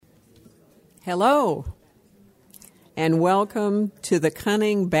Hello, and welcome to the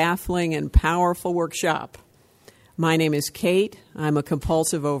Cunning, Baffling, and Powerful Workshop. My name is Kate. I'm a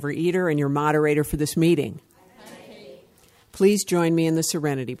compulsive overeater and your moderator for this meeting. Please join me in the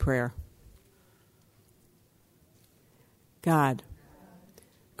Serenity Prayer. God,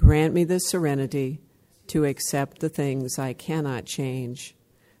 grant me the serenity to accept the things I cannot change,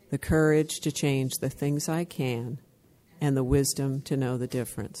 the courage to change the things I can, and the wisdom to know the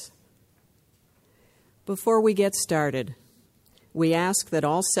difference. Before we get started, we ask that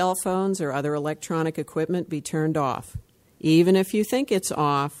all cell phones or other electronic equipment be turned off. Even if you think it's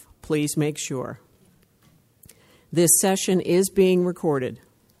off, please make sure. This session is being recorded.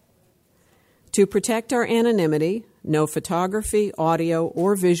 To protect our anonymity, no photography, audio,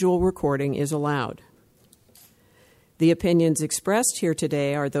 or visual recording is allowed. The opinions expressed here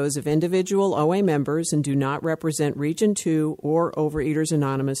today are those of individual OA members and do not represent Region 2 or Overeaters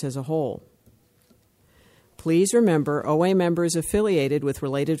Anonymous as a whole. Please remember, OA members affiliated with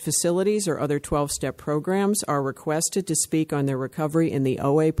related facilities or other 12-step programs are requested to speak on their recovery in the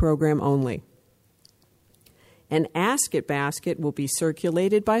OA program only. An Ask It basket will be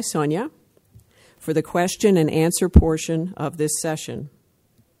circulated by Sonia for the question and answer portion of this session.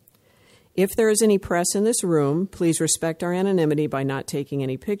 If there is any press in this room, please respect our anonymity by not taking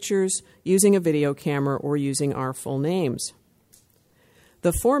any pictures, using a video camera, or using our full names.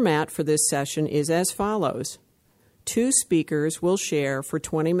 The format for this session is as follows. 2 speakers will share for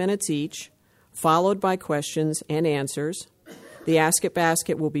 20 minutes each, followed by questions and answers. The Ask It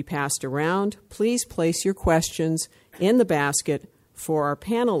basket will be passed around. Please place your questions in the basket for our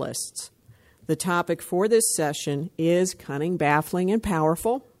panelists. The topic for this session is Cunning, Baffling, and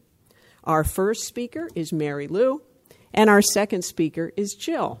Powerful. Our first speaker is Mary Lou, and our second speaker is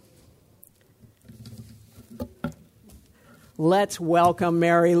Jill. Let's welcome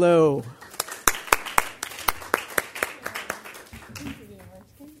Mary Lou.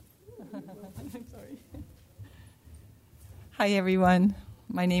 Hi, everyone.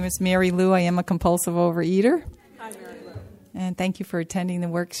 My name is Mary Lou. I am a compulsive overeater. Hi, Mary Lou. And thank you for attending the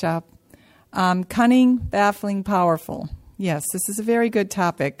workshop. Cunning, baffling, powerful. Yes, this is a very good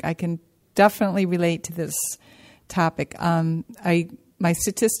topic. I can definitely relate to this topic. My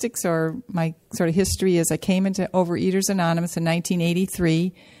statistics or my sort of history is I came into Overeaters Anonymous in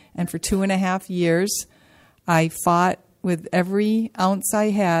 1983, and for 2.5 years, I fought with every ounce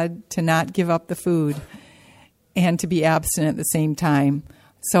I had to not give up the food and to be abstinent at the same time.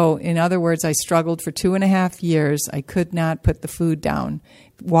 So, in other words, I struggled for 2.5 years. I could not put the food down.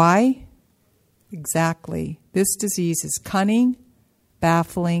 Why? Exactly. This disease is cunning,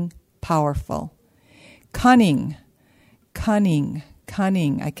 baffling, powerful. Cunning.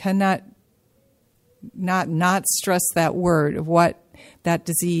 I cannot not stress that word of what that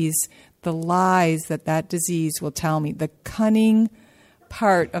disease, the lies that disease will tell me. The cunning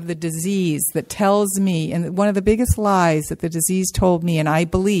part of the disease that tells me, and one of the biggest lies that the disease told me and I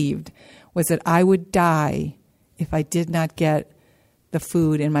believed was that I would die if I did not get the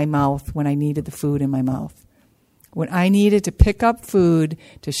food in my mouth when I needed the food in my mouth. When I needed to pick up food,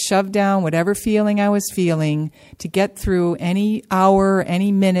 to shove down whatever feeling I was feeling, to get through any hour,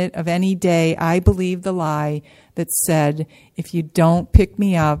 any minute of any day, I believed the lie that said, if you don't pick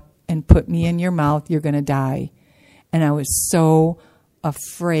me up and put me in your mouth, you're going to die. And I was so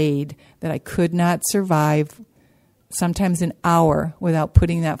afraid that I could not survive sometimes an hour without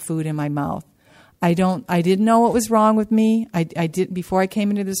putting that food in my mouth. I didn't know what was wrong with me. I did before I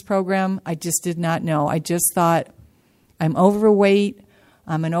came into this program. I just did not know. I just thought, I'm overweight.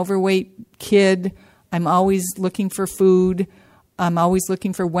 I'm an overweight kid. I'm always looking for food. I'm always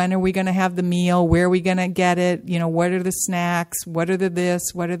looking for when are we going to have the meal? Where are we going to get it? You know, what are the snacks? What are the this?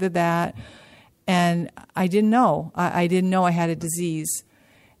 What are the that? And I didn't know. I didn't know I had a disease.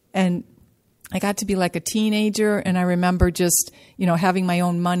 And I got to be like a teenager, and I remember just, having my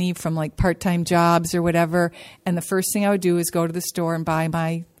own money from like part-time jobs or whatever. And the first thing I would do is go to the store and buy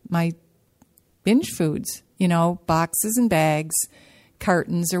my binge foods, boxes and bags,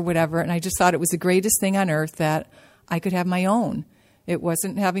 cartons or whatever. And I just thought it was the greatest thing on earth that I could have my own. It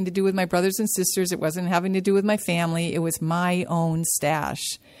wasn't having to do with my brothers and sisters. It wasn't having to do with my family. It was my own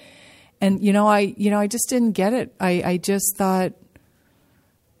stash. And, I just didn't get it. I just thought,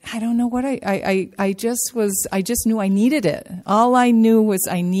 I don't know what I just knew I needed it. All I knew was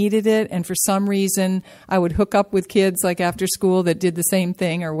I needed it. And for some reason I would hook up with kids like after school that did the same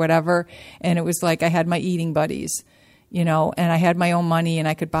thing or whatever. And it was like I had my eating buddies, and I had my own money and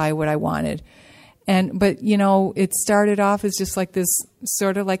I could buy what I wanted. But it started off as just like this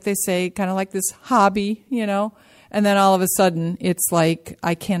sort of like they say, kind of like this hobby, And then all of a sudden, it's like,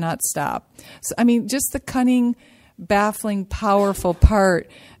 I cannot stop. So, I mean, just the cunning, baffling, powerful part.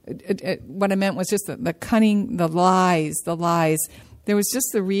 What I meant was just the cunning, the lies. There was just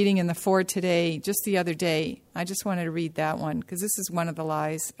the reading in the For Today just the other day. I just wanted to read that one because this is one of the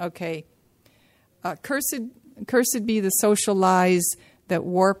lies. Okay. Cursed be the social lies that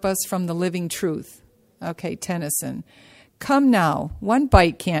warp us from the living truth. Okay, Tennyson. Come now, one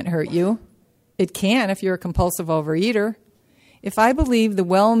bite can't hurt you. It can if you're a compulsive overeater. If I believe the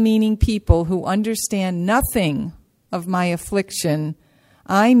well-meaning people who understand nothing of my affliction,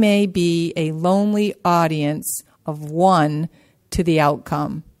 I may be a lonely audience of one to the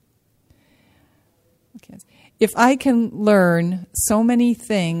outcome. Okay. If I can learn so many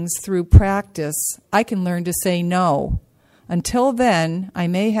things through practice, I can learn to say no. Until then, I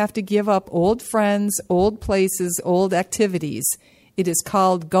may have to give up old friends, old places, old activities. It is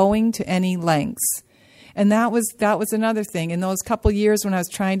called going to any lengths. And that was another thing. In those couple years when I was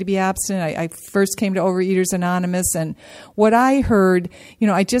trying to be abstinent, I first came to Overeaters Anonymous, and what I heard,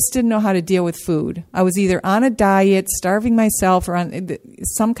 I just didn't know how to deal with food. I was either on a diet, starving myself, or on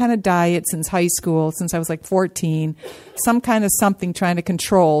some kind of diet since high school, since I was like 14, some kind of something trying to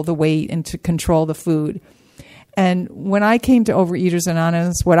control the weight and to control the food. And when I came to Overeaters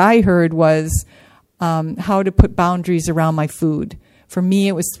Anonymous, what I heard was how to put boundaries around my food. For me,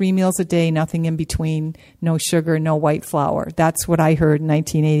 it was 3 meals a day, nothing in between, no sugar, no white flour. That's what I heard in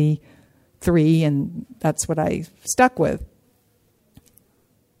 1983, and that's what I stuck with.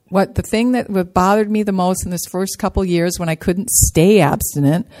 The thing that bothered me the most in this first couple years when I couldn't stay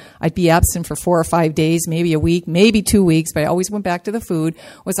abstinent, I'd be abstinent for 4 or 5 days, maybe a week, maybe 2 weeks, but I always went back to the food,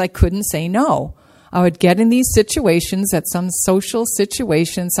 was I couldn't say no. I would get in these situations, at some social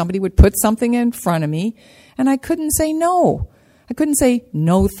situation, somebody would put something in front of me, and I couldn't say no. I couldn't say,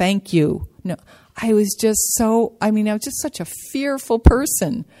 no, thank you. No, I was just such a fearful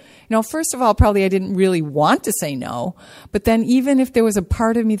person. First of all, probably I didn't really want to say no, but then even if there was a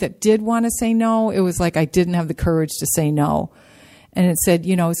part of me that did want to say no, it was like I didn't have the courage to say no. And it said,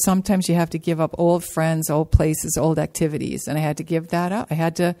 sometimes you have to give up old friends, old places, old activities, and I had to give that up. I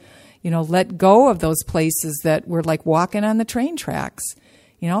had to, let go of those places that were like walking on the train tracks.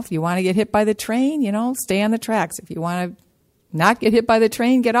 If you want to get hit by the train, stay on the tracks. If you want to not get hit by the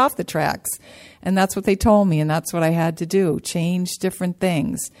train, get off the tracks. And that's what they told me, and that's what I had to do, change different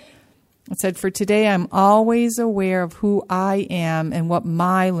things. It said, for today, I'm always aware of who I am and what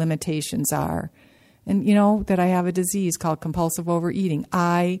my limitations are. And, that I have a disease called compulsive overeating.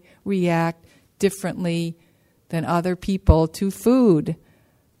 I react differently than other people to food.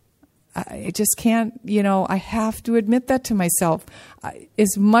 I just can't, I have to admit that to myself.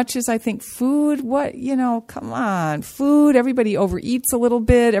 As much as I think food, come on, food, everybody overeats a little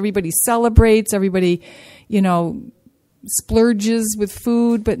bit, everybody celebrates, everybody, splurges with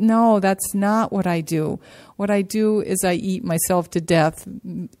food, but no, that's not what I do. What I do is I eat myself to death,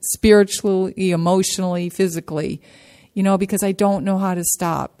 spiritually, emotionally, physically, because I don't know how to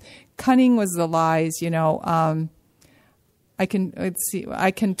stop. Cunning was the lies, I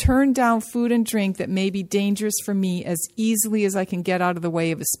can turn down food and drink that may be dangerous for me as easily as I can get out of the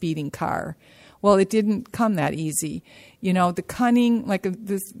way of a speeding car. Well, it didn't come that easy. The cunning,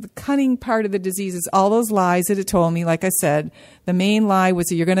 the cunning part of the disease is all those lies that it told me. Like I said, the main lie was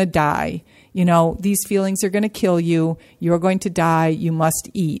that you're going to die. These feelings are going to kill you. You're going to die. You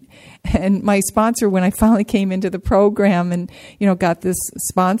must eat. And my sponsor, when I finally came into the program and, got this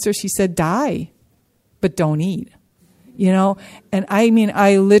sponsor, she said, die, but don't eat. And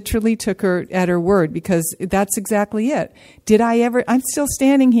I literally took her at her word, because that's exactly it. I'm still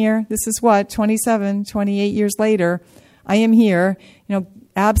standing here. This is 28 years later. I am here,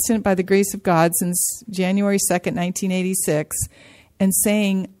 abstinent by the grace of God since January 2nd, 1986, and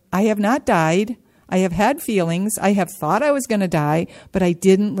saying, I have not died. I have had feelings. I have thought I was going to die, but I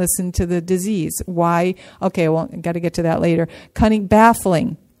didn't listen to the disease. Why? Okay, well, I got to get to that later. Cunning,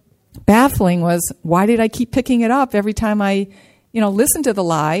 baffling. Baffling was, why did I keep picking it up every time I, listened to the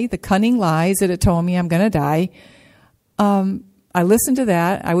lie, the cunning lies that it told me I'm going to die? I listened to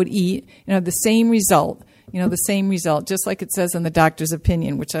that. I would eat, the same result, just like it says in the doctor's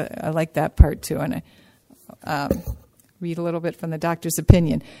opinion, which I like that part too. And I read a little bit from the doctor's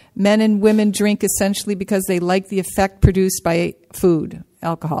opinion. Men and women drink essentially because they like the effect produced by food,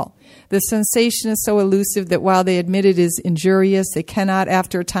 alcohol. The sensation is so elusive that while they admit it is injurious, they cannot,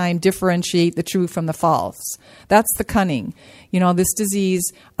 after a time, differentiate the true from the false. That's the cunning. This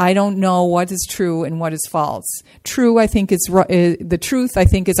disease, I don't know what is true and what is false. True, I think, is the truth, I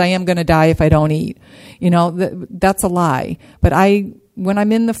think, is I am going to die if I don't eat. That's a lie. But when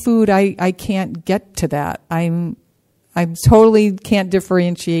I'm in the food, I can't get to that. I totally can't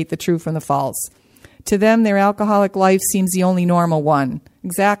differentiate the true from the false. To them, their alcoholic life seems the only normal one.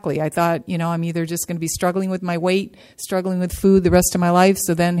 Exactly. I thought, I'm either just going to be struggling with my weight, struggling with food the rest of my life.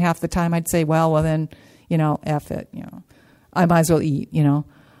 So then half the time I'd say, well, then, F it, I might as well eat,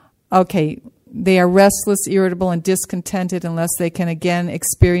 Okay. They are restless, irritable, and discontented unless they can again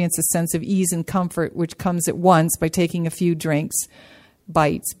experience a sense of ease and comfort, which comes at once by taking a few drinks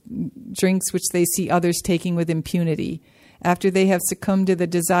which they see others taking with impunity. After they have succumbed to the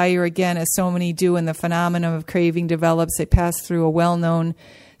desire again, as so many do, and the phenomenon of craving develops, they pass through a well-known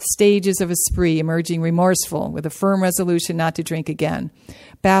stages of a spree, emerging remorseful, with a firm resolution not to drink again.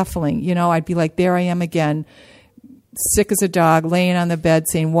 Baffling. I'd be like, there I am again, sick as a dog, laying on the bed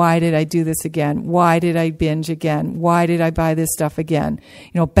saying, why did I do this again? Why did I binge again? Why did I buy this stuff again?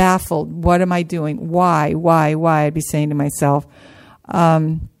 Baffled. What am I doing? Why? I'd be saying to myself.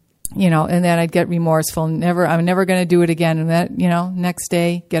 And then I'd get remorseful. I'm never going to do it again. And that, next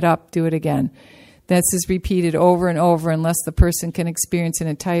day, get up, do it again. This is repeated over and over unless the person can experience an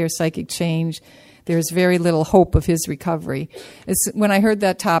entire psychic change. There's very little hope of his recovery. When I heard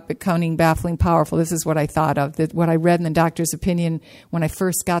that topic, cunning, baffling, powerful, this is what I thought of, what I read in the doctor's opinion when I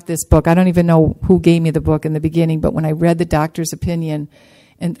first got this book. I don't even know who gave me the book in the beginning, but when I read the doctor's opinion,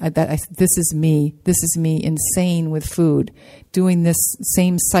 and this is me, insane with food, doing this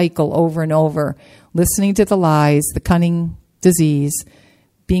same cycle over and over, listening to the lies, the cunning disease,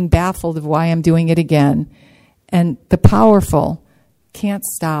 being baffled of why I'm doing it again, and the powerful can't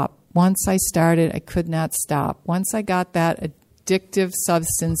stop. Once I started, I could not stop. Once I got that addictive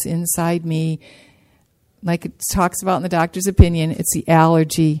substance inside me, like it talks about in the doctor's opinion, it's the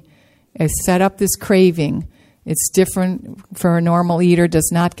allergy. I set up this craving. It's different for a normal eater,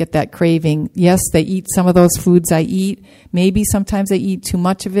 does not get that craving. Yes, they eat some of those foods I eat. Maybe sometimes they eat too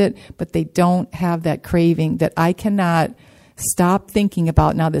much of it, but they don't have that craving that I cannot stop thinking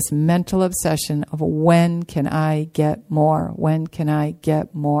about now, this mental obsession of when can I get more? When can I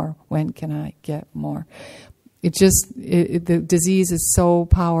get more? When can I get more? The disease is so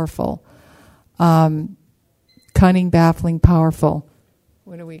powerful. Cunning, baffling, powerful.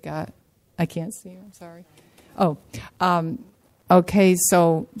 What do we got? I can't see. I'm sorry. Oh, okay.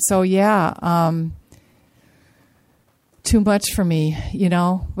 So yeah, too much for me,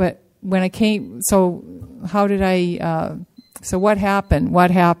 but when I came, so how did I, so what happened?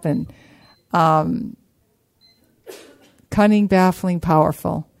 Cunning, baffling,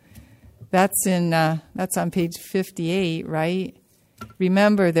 powerful. That's on page 58, right?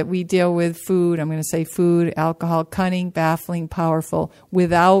 Remember that we deal with food. I'm going to say food, alcohol, cunning, baffling, powerful.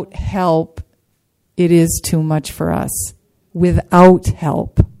 Without help, it is too much for us. Without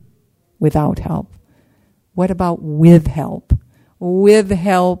help. What about with help? With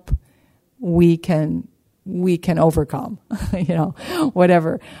help, we can overcome,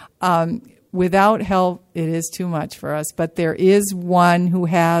 whatever. Without help, it is too much for us. But there is one who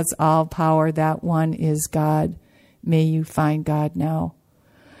has all power. That one is God. May you find God now.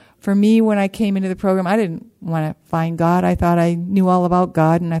 For me, when I came into the program, I didn't want to find God. I thought I knew all about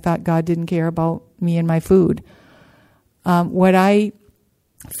God, and I thought God didn't care about me and my food. What I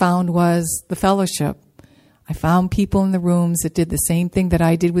found was the fellowship. I found people in the rooms that did the same thing that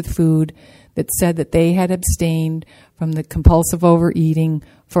I did with food, that said that they had abstained from the compulsive overeating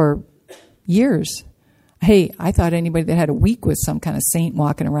for years. Hey, I thought anybody that had a week was some kind of saint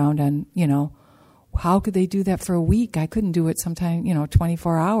walking around on, how could they do that for a week? I couldn't do it sometime,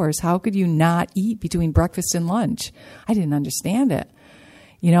 24 hours. How could you not eat between breakfast and lunch? I didn't understand it.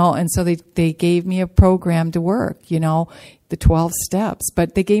 And so they gave me a program to work, the 12 steps.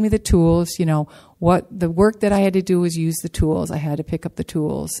 But they gave me the tools, what the work that I had to do was use the tools. I had to pick up the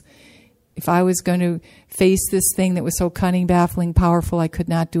tools. If I was going to face this thing that was so cunning, baffling, powerful, I could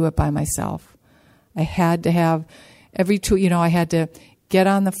not do it by myself. I had to have every tool, I had to get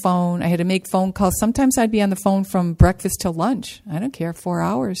on the phone. I had to make phone calls. Sometimes I'd be on the phone from breakfast till lunch. I don't care, 4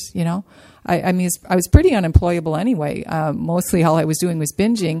 hours, I was pretty unemployable anyway. Mostly all I was doing was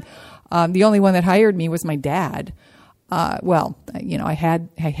binging. The only one that hired me was my dad. I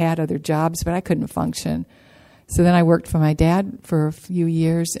had other jobs, but I couldn't function. So then I worked for my dad for a few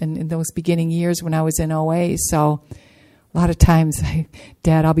years, and in those beginning years when I was in OA, so a lot of times,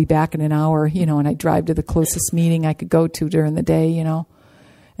 Dad, I'll be back in an hour, and I'd drive to the closest meeting I could go to during the day,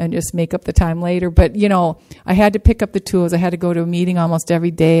 and just make up the time later. But, I had to pick up the tools. I had to go to a meeting almost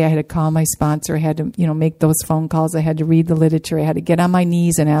every day. I had to call my sponsor. I had to, make those phone calls. I had to read the literature. I had to get on my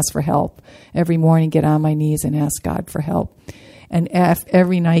knees and ask for help. Every morning, get on my knees and ask God for help. And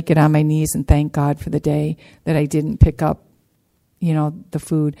every night, get on my knees and thank God for the day that I didn't pick up, the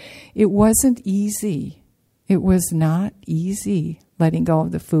food. It wasn't easy. It was not easy letting go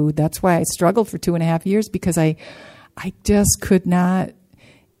of the food. That's why I struggled for 2.5 years, because I just could not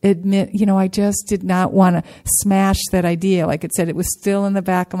admit, I just did not want to smash that idea. Like it said, it was still in the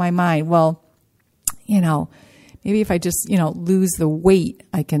back of my mind. Well, maybe if I just, lose the weight,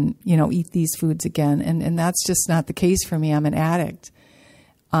 I can, eat these foods again. And that's just not the case for me. I'm an addict.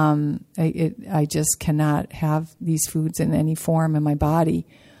 I just cannot have these foods in any form in my body,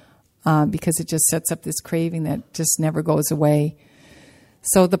 because it just sets up this craving that just never goes away.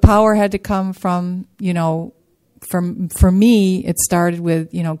 So the power had to come from, for me, it started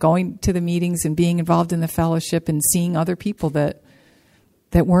with, going to the meetings and being involved in the fellowship and seeing other people that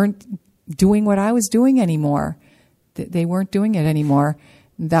weren't doing what I was doing anymore. They weren't doing it anymore.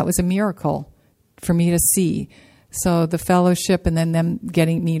 That was a miracle for me to see. So the fellowship, and then them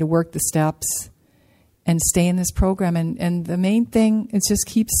getting me to work the steps and stay in this program. And the main thing is just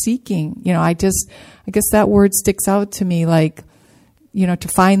keep seeking. I guess that word sticks out to me, like, to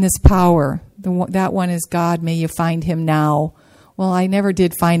find this power. That one is God, may you find him now. Well, I never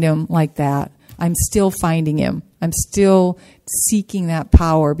did find him like that. I'm still finding him. I'm still seeking that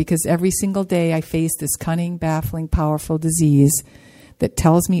power, because every single day I face this cunning, baffling, powerful disease that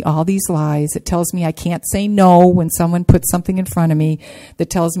tells me all these lies. It tells me I can't say no when someone puts something in front of me. That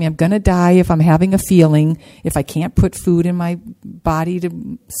tells me I'm going to die if I'm having a feeling, if I can't put food in my body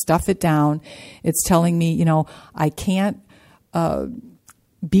to stuff it down. It's telling me, I can't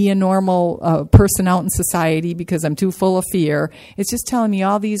be a normal person out in society because I'm too full of fear. It's just telling me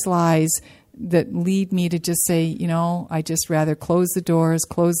all these lies that lead me to just say, I just rather close the doors,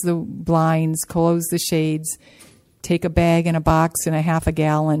 close the blinds, close the shades, take a bag and a box and a half a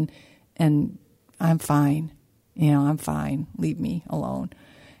gallon, and I'm fine. I'm fine. Leave me alone.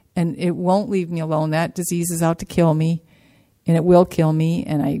 And it won't leave me alone. That disease is out to kill me, and it will kill me.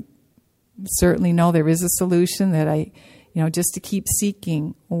 And I certainly know there is a solution, that I, just to keep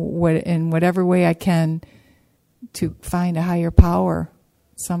seeking in whatever way I can to find a higher power,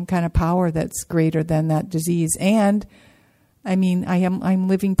 some kind of power that's greater than that disease. And I'm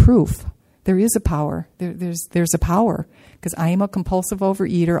living proof. There is a power. There's a power, because I am a compulsive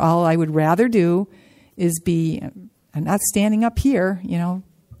overeater. All I would rather do is I'm not standing up here,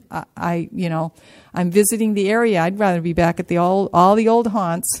 I'm visiting the area. I'd rather be back at all the old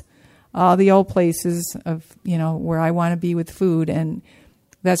haunts, all the old places of, where I want to be with food. And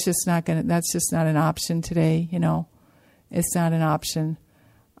that's just not an option today. It's not an option.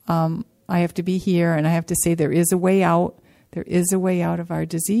 I have to be here, and I have to say there is a way out. There is a way out of our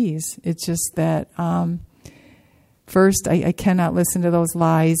disease. It's just that first, I cannot listen to those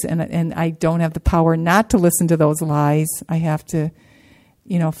lies, and I don't have the power not to listen to those lies. I have to,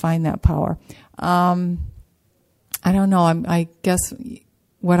 find that power. I don't know. I guess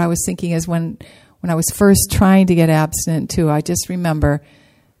what I was thinking is when I was first trying to get abstinent too, I just remember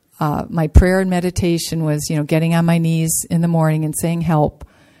my prayer and meditation was, getting on my knees in the morning and saying help,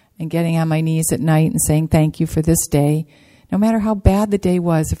 and getting on my knees at night and saying thank you for this day. No matter how bad the day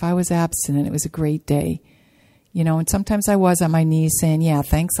was, if I was abstinent, it was a great day. And sometimes I was on my knees saying, yeah,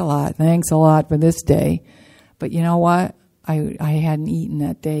 thanks a lot for this day. But you know what? I hadn't eaten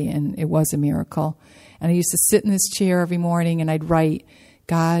that day, and it was a miracle. And I used to sit in this chair every morning, and I'd write,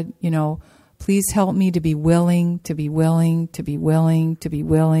 God, please help me to be willing, to be willing, to be willing, to be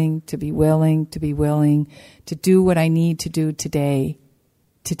willing, to be willing, to be willing, to do what I need to do today,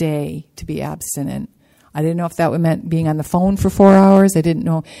 to be abstinent. I didn't know if that meant being on the phone for 4 hours. I didn't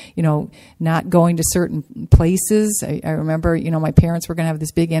know, not going to certain places. I remember, my parents were going to have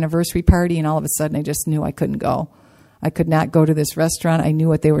this big anniversary party, and all of a sudden I just knew I couldn't go. I could not go to this restaurant. I knew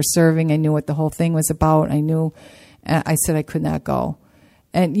what they were serving. I knew what the whole thing was about. I said I could not go.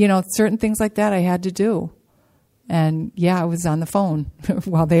 And, certain things like that I had to do. And I was on the phone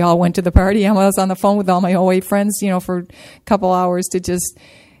while they all went to the party. I was on the phone with all my OA friends, for a couple hours to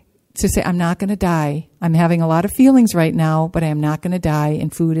say, I'm not going to die. I'm having a lot of feelings right now, but I am not going to die,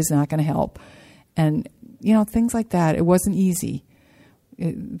 and food is not going to help. And, things like that. It wasn't easy.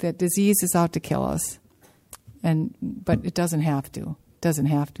 That disease is out to kill us. But it doesn't have to. It doesn't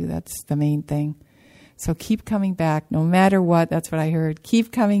have to. That's the main thing. So keep coming back no matter what. That's what I heard.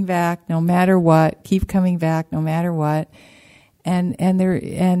 Keep coming back no matter what. Keep coming back no matter what. I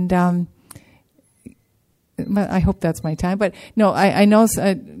hope that's my time. But no, I know,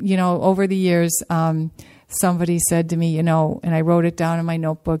 over the years, somebody said to me, and I wrote it down in my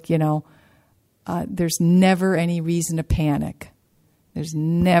notebook, there's never any reason to panic. There's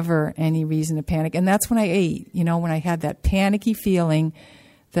never any reason to panic. And that's when I ate, when I had that panicky feeling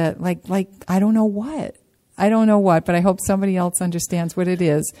that like I don't know what. I don't know what, but I hope somebody else understands what it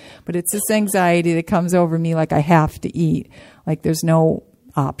is. But it's this anxiety that comes over me like I have to eat, like there's no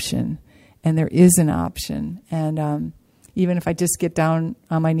option. And there is an option. And even if I just get down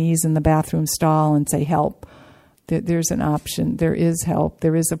on my knees in the bathroom stall and say help, there's an option. There is help.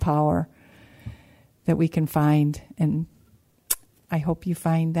 There is a power that we can find. And I hope you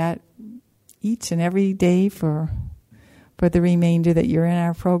find that each and every day for the remainder that you're in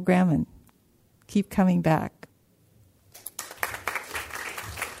our program, and keep coming back.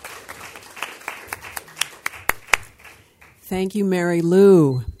 Thank you, Mary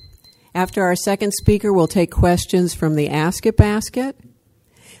Lou. After our second speaker, we'll take questions from the Ask It basket.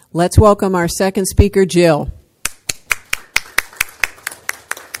 Let's welcome our second speaker, Jill.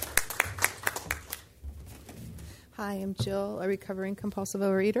 Hi, I'm Jill, a recovering compulsive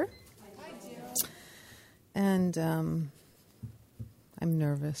overeater. Hi, Jill. And I'm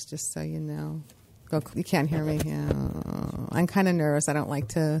nervous, just so you know. You can't hear me. I'm kind of nervous. I don't like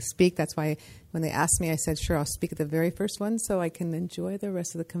to speak. That's why when they asked me, I said, sure, I'll speak at the very first one so I can enjoy the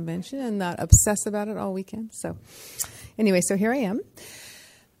rest of the convention and not obsess about it all weekend. So anyway, so here I am.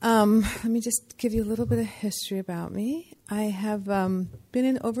 Let me just give you a little bit of history about me. I have been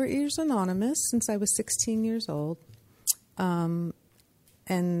in Overeaters Anonymous since I was 16 years old. I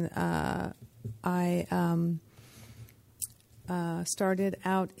started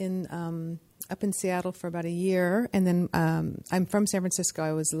out up in Seattle for about a year, and then I'm from San Francisco.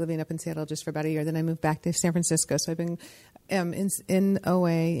 I was living up in Seattle just for about a year. Then I moved back to San Francisco. So I've been in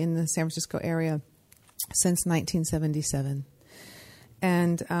OA in the San Francisco area since 1977.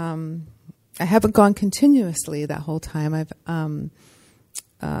 And I haven't gone continuously that whole time. I've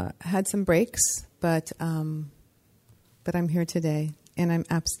had some breaks, but I'm here today, and I'm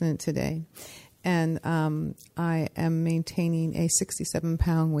abstinent today. And I am maintaining a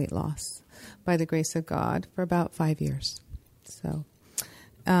 67-pound weight loss by the grace of God for about 5 years. So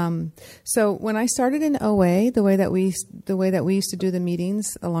when I started in OA, the way that we used to do the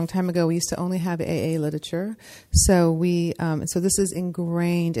meetings a long time ago, we used to only have AA literature. So so this is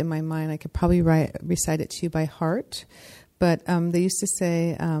ingrained in my mind. I could probably recite it to you by heart. But they used to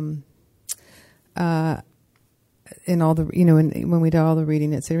say in all the when we did all the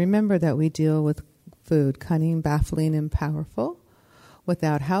reading, it said, "Remember that we deal with food, cunning, baffling, and powerful.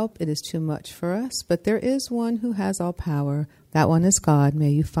 Without help, it is too much for us. But there is one who has all power. That one is God. May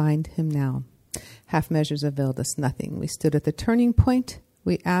you find him now. Half measures availed us nothing. We stood at the turning point.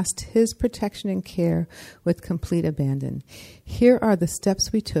 We asked his protection and care with complete abandon. Here are the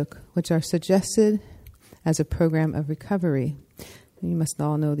steps we took, which are suggested as a program of recovery." You must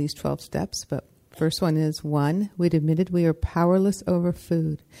all know these 12 steps, but first one is 1, we admitted we are powerless over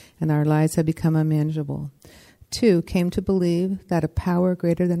food and our lives have become unmanageable. 2, came to believe that a power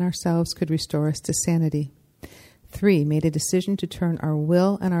greater than ourselves could restore us to sanity. 3, made a decision to turn our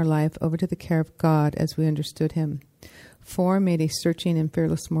will and our life over to the care of God as we understood him. 4, made a searching and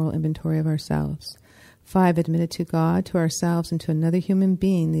fearless moral inventory of ourselves. 5, admitted to God, to ourselves, and to another human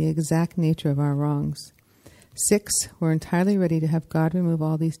being the exact nature of our wrongs. 6, were entirely ready to have God remove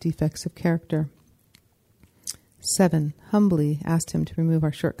all these defects of character. 7, humbly asked him to remove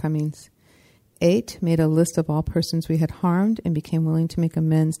our shortcomings. 8, made a list of all persons we had harmed and became willing to make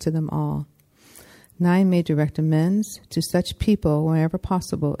amends to them all. 9, made direct amends to such people whenever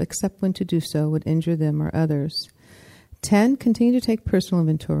possible, except when to do so would injure them or others. 10, continued to take personal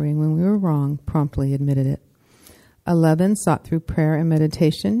inventory, and when we were wrong, promptly admitted it. 11, sought through prayer and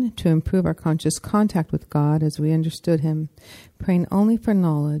meditation to improve our conscious contact with God as we understood him, praying only for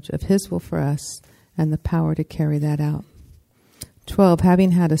knowledge of his will for us and the power to carry that out. 12,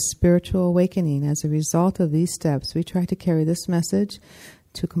 having had a spiritual awakening as a result of these steps, we try to carry this message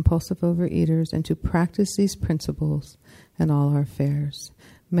to compulsive overeaters and to practice these principles in all our affairs.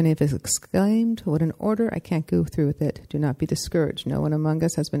 Many of us exclaimed, "What an order, I can't go through with it." Do not be discouraged. No one among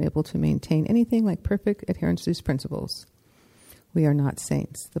us has been able to maintain anything like perfect adherence to these principles. We are not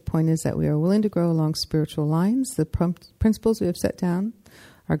saints. The point is that we are willing to grow along spiritual lines. The principles we have set down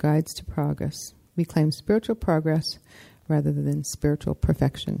are guides to progress. We claim spiritual progress rather than spiritual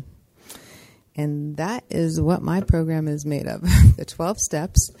perfection. And that is what my program is made of, the 12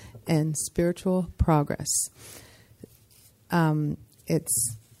 steps and spiritual progress.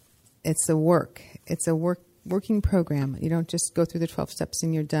 It's a work. It's a working program. You don't just go through the 12 steps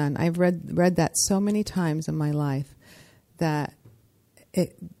and you're done. I've read that so many times in my life that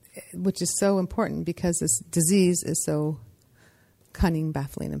which is so important because this disease is so cunning,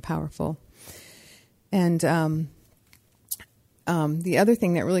 baffling, and powerful. And the other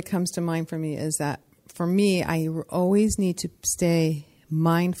thing that really comes to mind for me is that, for me, I always need to stay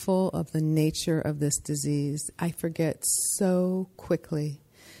mindful of the nature of this disease. I forget so quickly.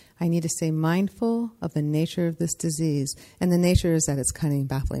 I need to stay mindful of the nature of this disease. And the nature is that it's cunning,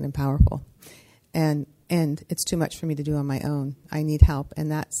 baffling, and powerful. And it's too much for me to do on my own. I need help,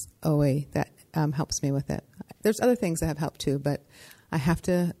 and that's OA that helps me with it. There's other things that have helped too, but I have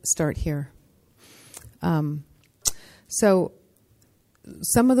to start here. So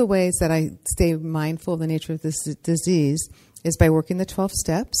some of the ways that I stay mindful of the nature of this disease is by working the 12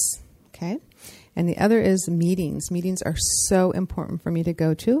 steps, okay? And the other is meetings. Meetings are so important for me to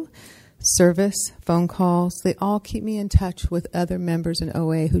go to. Service, phone calls, they all keep me in touch with other members in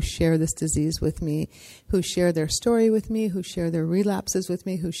OA who share this disease with me, who share their story with me, who share their relapses with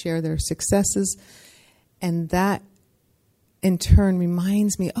me, who share their successes. And that, in turn,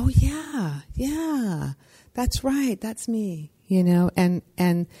 reminds me, oh, yeah, that's right, that's me,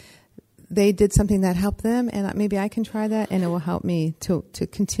 and they did something that helped them, and maybe I can try that, and it will help me to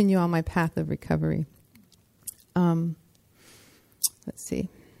continue on my path of recovery. Let's see.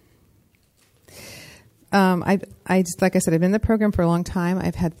 I just, like I said, I've been in the program for a long time.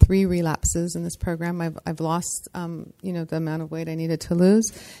 I've had 3 relapses in this program. I've lost, the amount of weight I needed to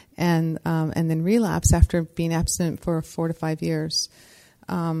lose, and then relapse after being abstinent for 4 to 5 years.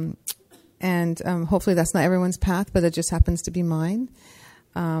 Hopefully that's not everyone's path, but it just happens to be mine.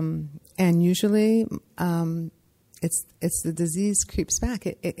 And usually, it's the disease creeps back.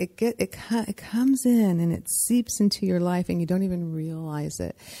 It comes in and it seeps into your life, and you don't even realize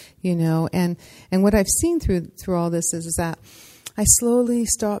it, And what I've seen through all this is that I slowly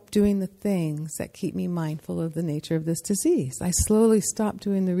stop doing the things that keep me mindful of the nature of this disease. I slowly stop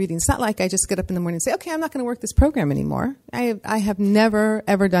doing the reading. It's not like I just get up in the morning and say, okay, I'm not going to work this program anymore. I have never,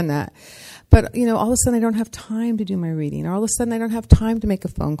 ever done that. But, all of a sudden I don't have time to do my reading, or all of a sudden I don't have time to make a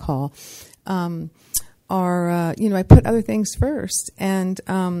phone call. I put other things first. And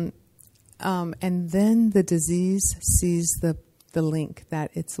then the disease sees the link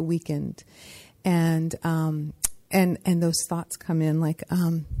that it's weakened. And those thoughts come in like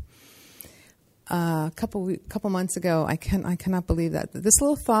a couple months ago. I cannot believe that this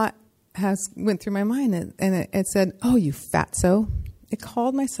little thought went through my mind, and it said, "Oh, you fatso!" It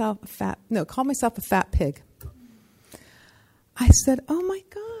called myself a fat pig. I said, "Oh my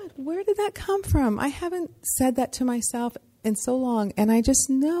God, where did that come from? I haven't said that to myself in so long, and I just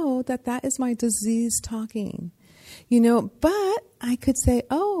know that is my disease talking, But I could say,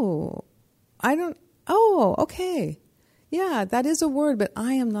 "Oh, I don't." Oh, okay. Yeah, that is a word, but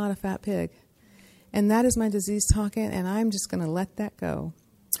I am not a fat pig. And that is my disease talking, and I'm just going to let that go.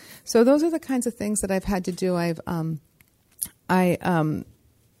 So those are the kinds of things that I've had to do. Let's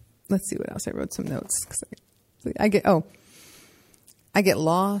see what else. I wrote some notes. I get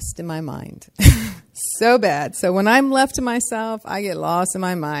lost in my mind. So bad. So when I'm left to myself, I get lost in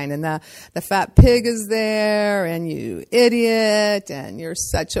my mind. And the fat pig is there, and you idiot, and you're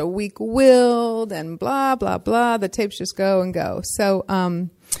such a weak-willed, and blah, blah, blah. The tapes just go and go. So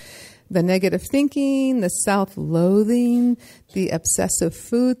the negative thinking, the self-loathing, the obsessive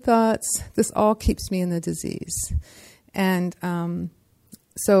food thoughts, this all keeps me in the disease. And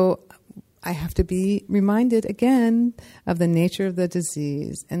so I have to be reminded again of the nature of the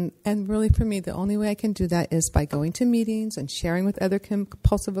disease. And really for me, the only way I can do that is by going to meetings and sharing with other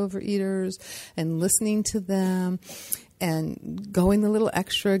compulsive overeaters and listening to them and going the little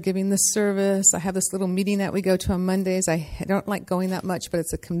extra, giving the service. I have this little meeting that we go to on Mondays. I don't like going that much, but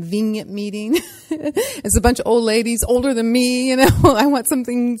it's a convenient meeting. It's a bunch of old ladies, older than me, I want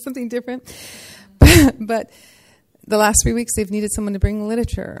something different. But the last 3 weeks, they've needed someone to bring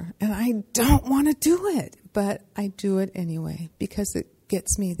literature, and I don't want to do it, but I do it anyway because it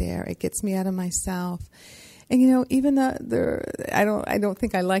gets me there. It gets me out of myself. And even I don't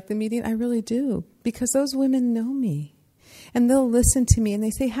think I like the meeting. I really do, because those women know me, and they'll listen to me, and they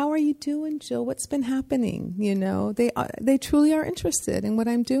say, "How are you doing, Jill? What's been happening?" They truly are interested in what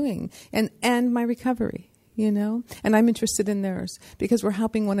I'm doing and my recovery. And I'm interested in theirs because we're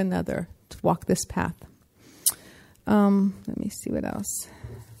helping one another to walk this path. Let me see what else.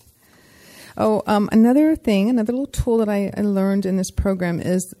 Another little tool that I learned in this program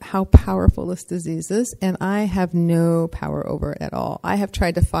is how powerful this disease is, and I have no power over it at all. I have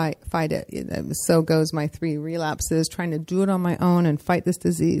tried to fight it. So goes my 3 relapses, trying to do it on my own and fight this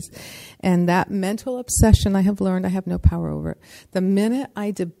disease. And that mental obsession, I have learned I have no power over it. The minute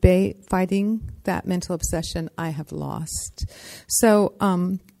I debate fighting that mental obsession, I have lost. So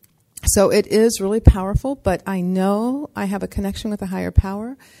it is really powerful, but I know I have a connection with a higher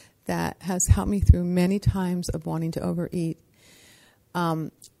power that has helped me through many times of wanting to overeat.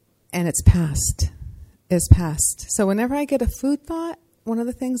 And it's past. So whenever I get a food thought, one of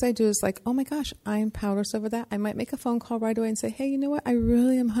the things I do is like, oh my gosh, I'm powerless over that. I might make a phone call right away and say, hey, you know what? I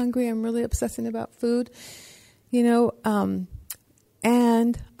really am hungry. I'm really obsessing about food,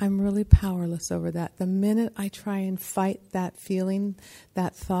 and I'm really powerless over that. The minute I try and fight that feeling,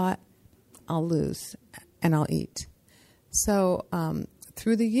 that thought, I'll lose and I'll eat. So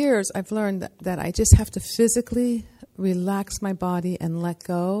through the years, I've learned that I just have to physically relax my body and let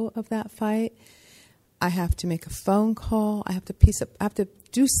go of that fight. I have to make a phone call. I have to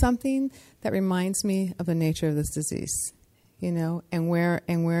do something that reminds me of the nature of this disease, and where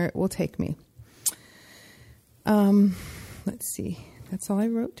it will take me. Let's see. That's all I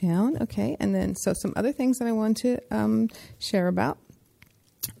wrote down. Okay, and then so some other things that I want to share about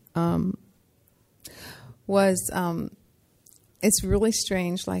was it's really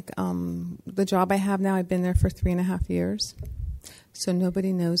strange. Like the job I have now, I've been there for 3.5 years, so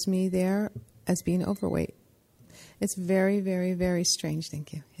nobody knows me there as being overweight. It's very, very, very strange.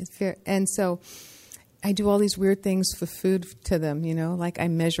 Thank you. And so I do all these weird things for food to them. Like I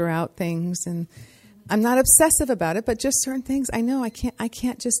measure out things and. I'm not obsessive about it, but just certain things I know I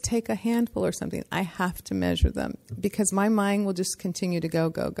can't just take a handful or something. I have to measure them because my mind will just continue to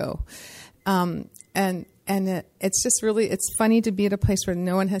go. It's just really, it's funny to be at a place where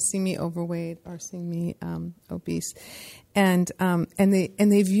no one has seen me overweight or seen me obese. And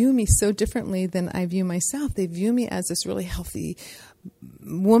they view me so differently than I view myself. They view me as this really healthy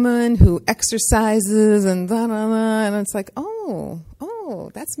woman who exercises and and it's like, oh,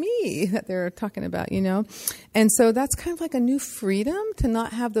 that's me that they're talking about, And so that's kind of like a new freedom to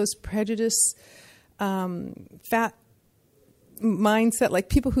not have those prejudice, fat mindset, like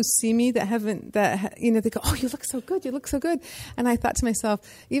people who see me that they go, oh, you look so good. And I thought to myself,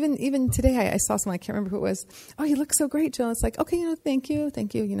 even today I saw someone, I can't remember who it was, oh, you look so great, Jill. It's like, okay, thank you.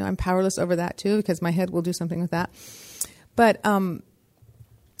 I'm powerless over that too, because my head will do something with that. But, I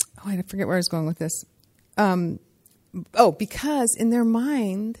forget where I was going with this. Because in their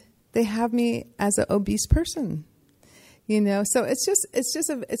mind, they have me as an obese person. So it's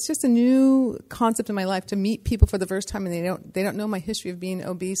just a new concept in my life to meet people for the first time, and they don't know my history of being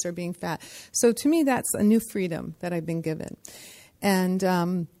obese or being fat. So to me, that's a new freedom that I've been given, and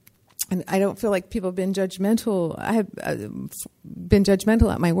I don't feel like people have been judgmental. I have been judgmental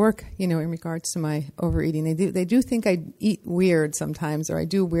at my work, in regards to my overeating. They do think I eat weird sometimes, or I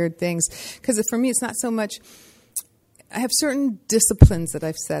do weird things, because for me, it's not so much. I have certain disciplines that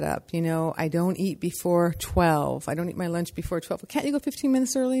I've set up. I don't eat before 12. I don't eat my lunch before 12. Can't you go 15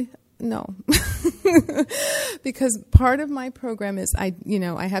 minutes early? No. Because part of my program is I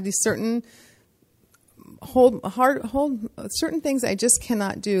have these certain certain things I just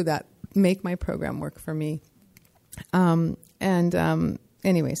cannot do that make my program work for me.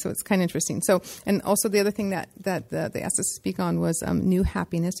 Anyway, so it's kind of interesting. So, and also the other thing that they asked us to speak on was new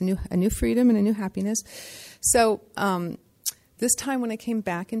happiness, a new freedom and a new happiness. So this time when I came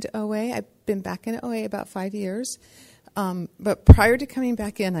back into OA, I've been back in OA about 5 years. But prior to coming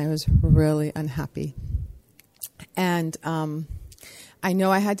back in, I was really unhappy. And I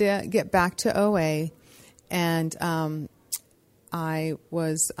know I had to get back to OA, and I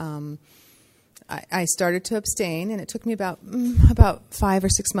was... I started to abstain, and it took me about 5 or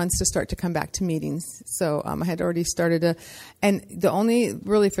 6 months to start to come back to meetings. So I had already started and the only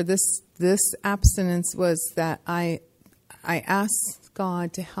really for this abstinence was that I asked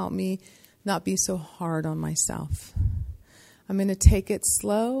God to help me not be so hard on myself. I'm going to take it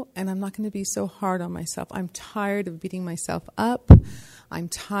slow, and I'm not going to be so hard on myself. I'm tired of beating myself up. I'm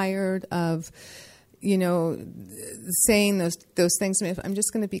tired of saying those things to me. I'm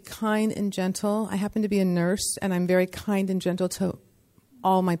just going to be kind and gentle. I happen to be a nurse, and I'm very kind and gentle to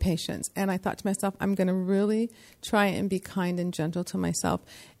all my patients. And I thought to myself, I'm going to really try and be kind and gentle to myself.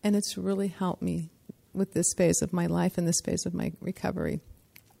 And it's really helped me with this phase of my life and this phase of my recovery.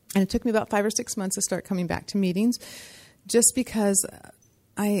 And it took me about 5 or 6 months to start coming back to meetings, just because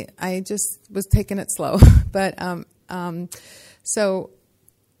I just was taking it slow. But so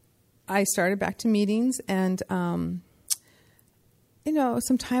I started back to meetings, and, some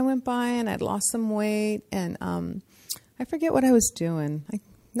time went by, and I'd lost some weight, and I forget what I was doing,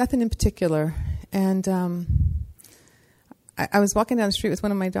 nothing in particular. And I was walking down the street with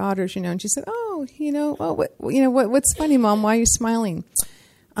one of my daughters, and she said, "Oh, what's funny, Mom? Why are you smiling?"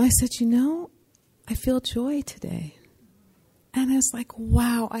 And I said, I feel joy today. And I was like,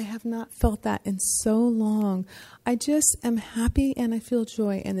 wow, I have not felt that in so long. I just am happy and I feel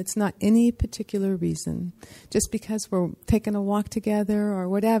joy, and it's not any particular reason. Just because we're taking a walk together or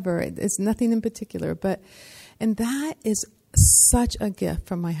whatever. It's nothing in particular. And that is such a gift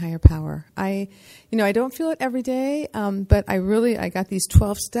from my higher power. I don't feel it every day, but I got these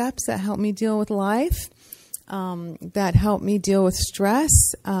 12 steps that help me deal with life, that help me deal with stress.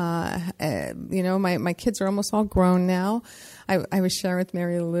 My kids are almost all grown now. I was sharing with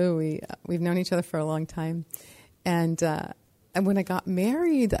Mary Lou, we've known each other for a long time. And when I got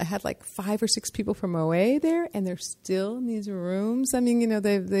married, I had like 5 or 6 people from OA there, and they're still in these rooms. I mean, I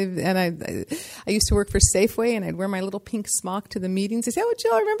used to work for Safeway, and I'd wear my little pink smock to the meetings. They say, "Oh,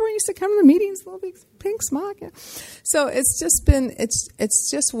 Jill, I remember when you used to come to the meetings, little big pink smock." Yeah. So it's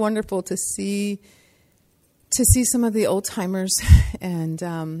just wonderful to see some of the old timers, and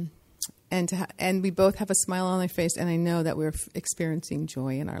we both have a smile on our face, and I know that we're experiencing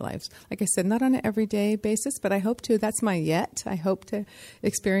joy in our lives. Like I said, not on an everyday basis, but I hope to. That's my yet. I hope to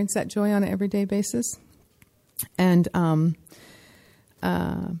experience that joy on an everyday basis. And I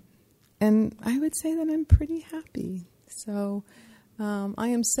would say that I'm pretty happy. So I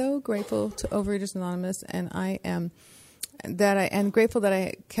am so grateful to Overeaters Anonymous, and I am grateful that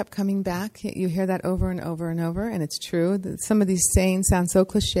I kept coming back. You hear that over and over and over, and it's true. Some of these sayings sound so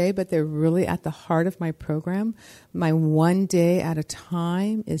cliche, but they're really at the heart of my program. My 1 day at a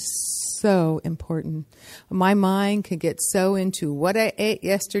time is so important. My mind could get so into what I ate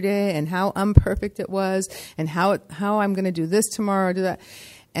yesterday and how imperfect it was and how I'm going to do this tomorrow or do that.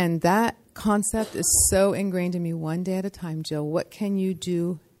 And that concept is so ingrained in me. 1 day at a time, Jill. What can you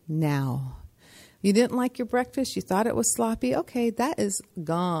do now? You didn't like your breakfast. You thought it was sloppy. Okay, that is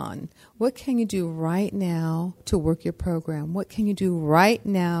gone. What can you do right now to work your program? What can you do right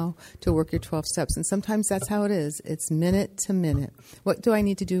now to work your 12 steps? And sometimes that's how it is. It's minute to minute. What do I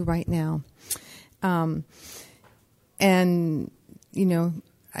need to do right now? I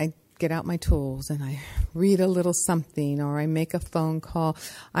get out my tools and I read a little something, or I make a phone call.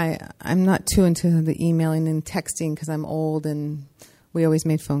 I'm not too into the emailing and texting because I'm old, and we always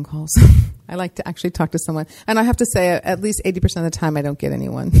made phone calls. I like to actually talk to someone. And I have to say, at least 80% of the time, I don't get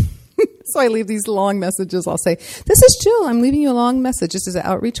anyone. So I leave these long messages. I'll say, "This is Jill. I'm leaving you a long message. This is an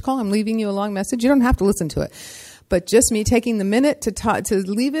outreach call. I'm leaving you a long message." You don't have to listen to it. But just me taking the minute to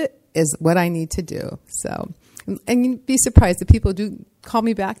leave it is what I need to do. So, and you'd be surprised that people do call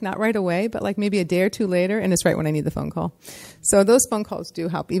me back, not right away, but like maybe a day or two later, and it's right when I need the phone call. So those phone calls do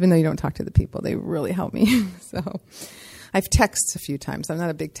help, even though you don't talk to the people. They really help me. So I've texted a few times. I'm not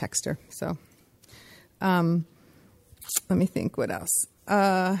a big texter. So let me think what else.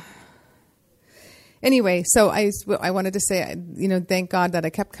 Anyway, so I wanted to say, thank God that I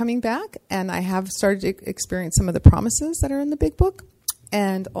kept coming back, and I have started to experience some of the promises that are in the Big Book.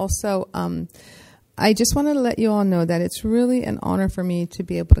 And also, I just wanted to let you all know that it's really an honor for me to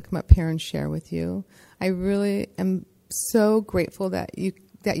be able to come up here and share with you. I really am so grateful that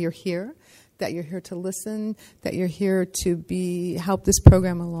you're here. That you're here to listen, that you're here to help this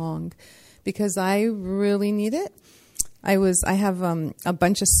program along, because I really need it. I have a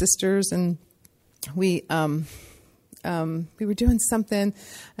bunch of sisters, and we were doing something,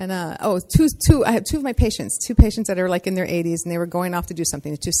 and I had two of my patients, 2 patients that are like in their 80s, and they were going off to do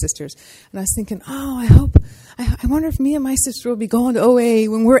something, 2 sisters. And I was thinking, I wonder if me and my sister will be going to OA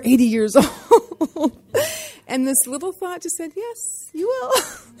when we're 80 years old. And this little thought just said, yes, you will.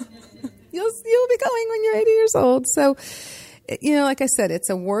 You'll be going when you're 80 years old. So, like I said, it's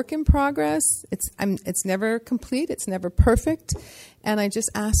a work in progress. It's never complete. It's never perfect. And I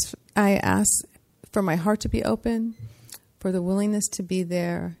ask for my heart to be open, for the willingness to be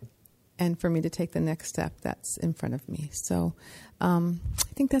there, and for me to take the next step that's in front of me. So, I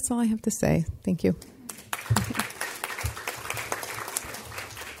think that's all I have to say. Thank you.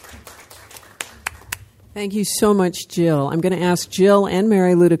 Thank you so much, Jill. I'm going to ask Jill and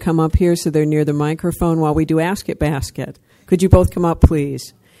Mary Lou to come up here so they're near the microphone while we do Ask It Basket. Could you both come up,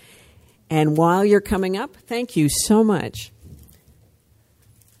 please? And while you're coming up, thank you so much.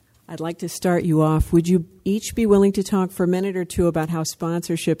 I'd like to start you off. Would you each be willing to talk for a minute or two about how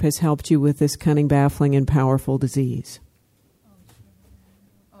sponsorship has helped you with this cunning, baffling, and powerful disease?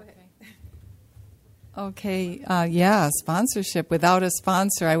 Okay, sponsorship. Without a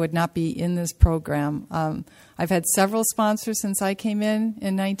sponsor, I would not be in this program. I've had several sponsors since I came in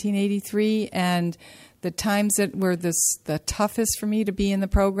 1983, and the times that were the toughest for me to be in the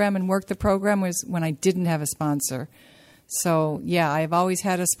program and work the program was when I didn't have a sponsor. So, I've always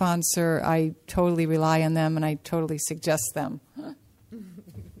had a sponsor. I totally rely on them, and I totally suggest them.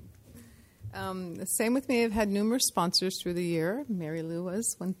 Same with me. I've had numerous sponsors through the year. Mary Lou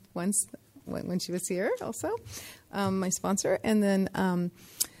was once when she was here also, my sponsor. And then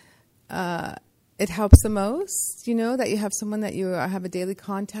it helps the most, that you have someone that you have a daily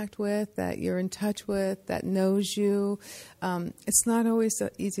contact with, that you're in touch with, that knows you. It's not always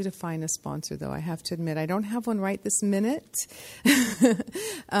so easy to find a sponsor, though, I have to admit. I don't have one right this minute. I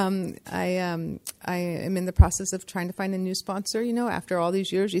am in the process of trying to find a new sponsor. After all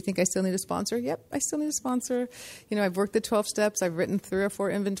these years, you think I still need a sponsor? Yep, I still need a sponsor. I've worked the 12 steps. I've written 3 or 4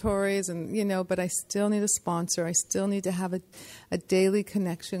 inventories, and but I still need a sponsor. I still need to have a daily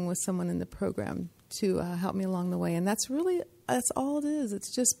connection with someone in the program to help me along the way. And that's all it is.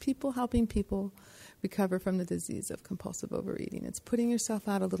 It's just people helping people recover from the disease of compulsive overeating. It's putting yourself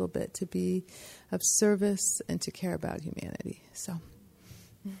out a little bit to be of service and to care about humanity. So.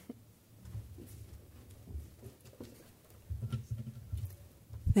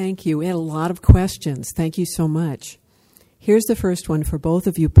 Thank you. We had a lot of questions. Thank you so much. Here's the first one for both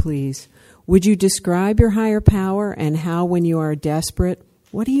of you, please. Would you describe your higher power and how, when you are desperate,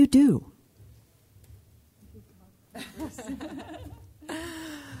 what do you do?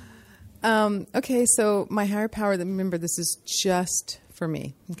 Okay, so my higher power, remember, this is just for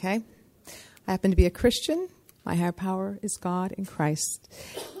me, okay? I happen to be a Christian. My higher power is God and Christ.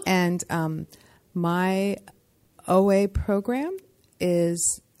 And my OA program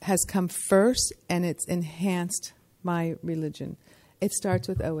has come first, and it's enhanced my religion. It starts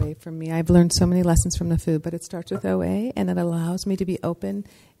with OA for me. I've learned so many lessons from the food, but it starts with OA, and it allows me to be open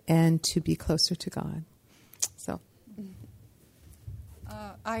and to be closer to God. So.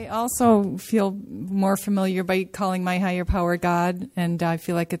 I also feel more familiar by calling my higher power God, and I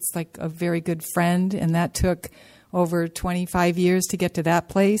feel like it's like a very good friend, and that took over 25 years to get to that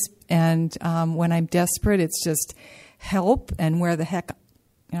place. And when I'm desperate, it's just help, and where the heck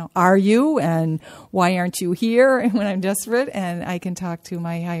are you, and why aren't you here when I'm desperate? And I can talk to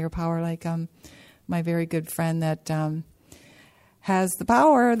my higher power like my very good friend that has the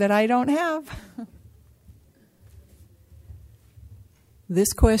power that I don't have.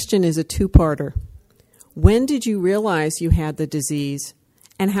 This question is a two-parter. When did you realize you had the disease,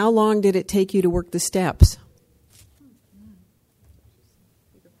 and how long did it take you to work the steps?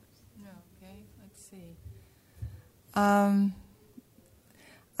 Okay, let's see. I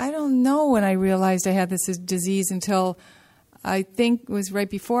don't know when I realized I had this disease until I think it was right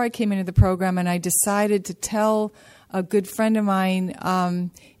before I came into the program, and I decided to tell a good friend of mine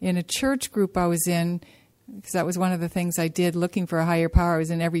in a church group I was in, because that was one of the things I did looking for a higher power. I was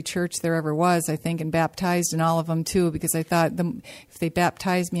in every church there ever was, I think, and baptized in all of them too, because I thought if they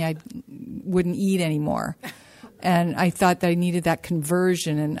baptized me, I wouldn't eat anymore. And I thought that I needed that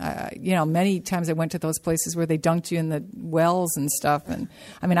conversion. And, many times I went to those places where they dunked you in the wells and stuff. And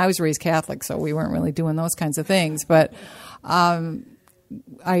I mean, I was raised Catholic, so we weren't really doing those kinds of things. But I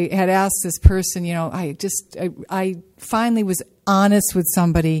had asked this person, I finally was honest with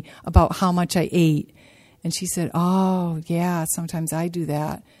somebody about how much I ate. And she said, oh, yeah, sometimes I do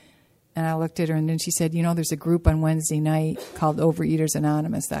that. And I looked at her, and then she said, there's a group on Wednesday night called Overeaters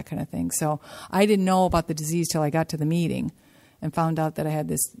Anonymous, that kind of thing. So I didn't know about the disease till I got to the meeting and found out that I had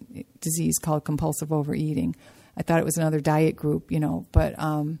this disease called compulsive overeating. I thought it was another diet group, but,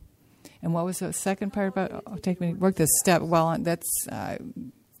 and what was the second part about, work this step? Well, that's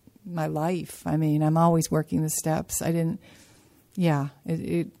my life. I mean, I'm always working the steps.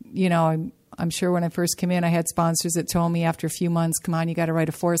 I'm sure when I first came in, I had sponsors that told me after a few months, come on, you got to write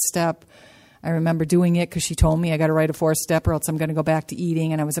a 4th step. I remember doing it because she told me I got to write a 4th step or else I'm going to go back to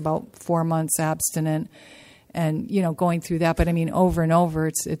eating. And I was about 4 months abstinent and, going through that. But I mean, over and over,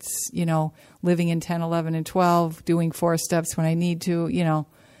 it's living in 10, 11, and 12, doing 4 steps when I need to,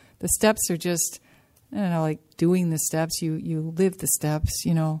 the steps are just, I don't know, like doing the steps. You live the steps,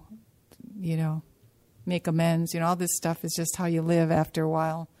 make amends. All this stuff is just how you live after a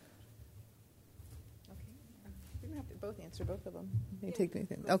while. Both answer both of them.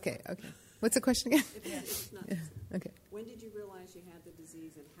 Okay. What's the question again? Yeah. Okay. When did you realize you had the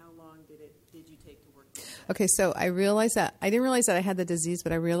disease, and how long did you take to work? Okay, so I didn't realize that I had the disease,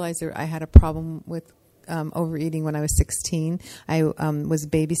 but I realized I had a problem with overeating when I was 16. I was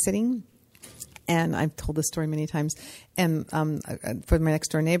babysitting. And I've told this story many times. And for my next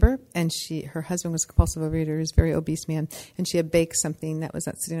door neighbor, and her husband was a compulsive overeater. He was a very obese man, and she had baked something that was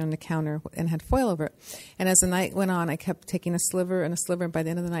sitting on the counter and had foil over it. And as the night went on, I kept taking a sliver, and by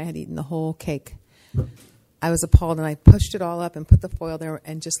the end of the night, I had eaten the whole cake. I was appalled, and I pushed it all up and put the foil there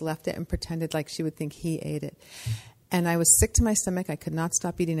and just left it and pretended like she would think he ate it. And I was sick to my stomach. I could not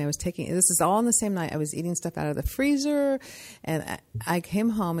stop eating. This is all on the same night. I was eating stuff out of the freezer. And I came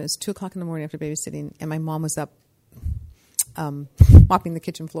home. It was 2 o'clock in the morning after babysitting. And my mom was up mopping the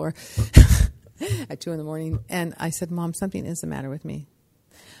kitchen floor at 2 in the morning. And I said, Mom, something is the matter with me.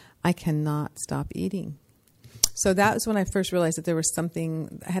 I cannot stop eating. So that was when I first realized that there was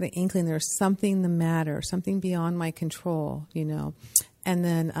something, I had an inkling there was something the matter, something beyond my control, And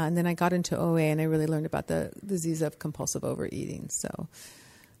then I got into OA and I really learned about the disease of compulsive overeating. So,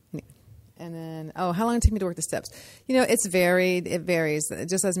 and then, how long did it take me to work the steps? It's varied. It varies.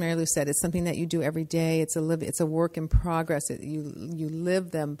 Just as Mary Lou said, it's something that you do every day. It's a work in progress. You live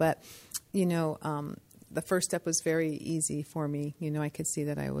them. But, the first step was very easy for me. I could see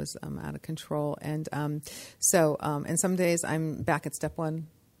that I was out of control. And and some days I'm back at step 1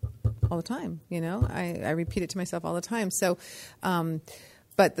 all the time. I repeat it to myself all the time. So,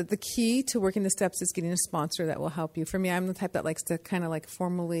 but the key to working the steps is getting a sponsor that will help you. For me, I'm the type that likes to kind of like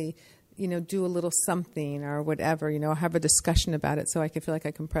formally, do a little something or whatever, have a discussion about it so I can feel like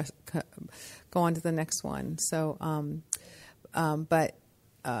I can go on to the next one. So,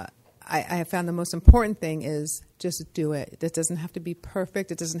 I have found the most important thing is just do it. It doesn't have to be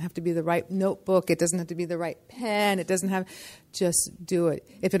perfect. It doesn't have to be the right notebook. It doesn't have to be the right pen. It doesn't have. Just do it.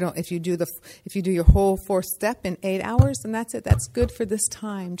 If you do your whole 4th step in 8 hours, then that's it. That's good for this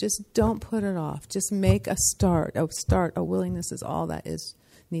time. Just don't put it off. Just make a start. A willingness is all that is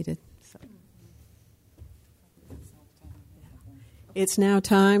needed. So. It's now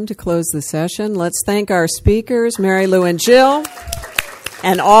time to close the session. Let's thank our speakers, Mary Lou and Jill,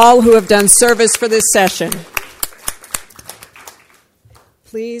 and all who have done service for this session.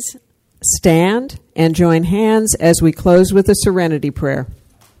 Please stand and join hands as we close with a serenity prayer.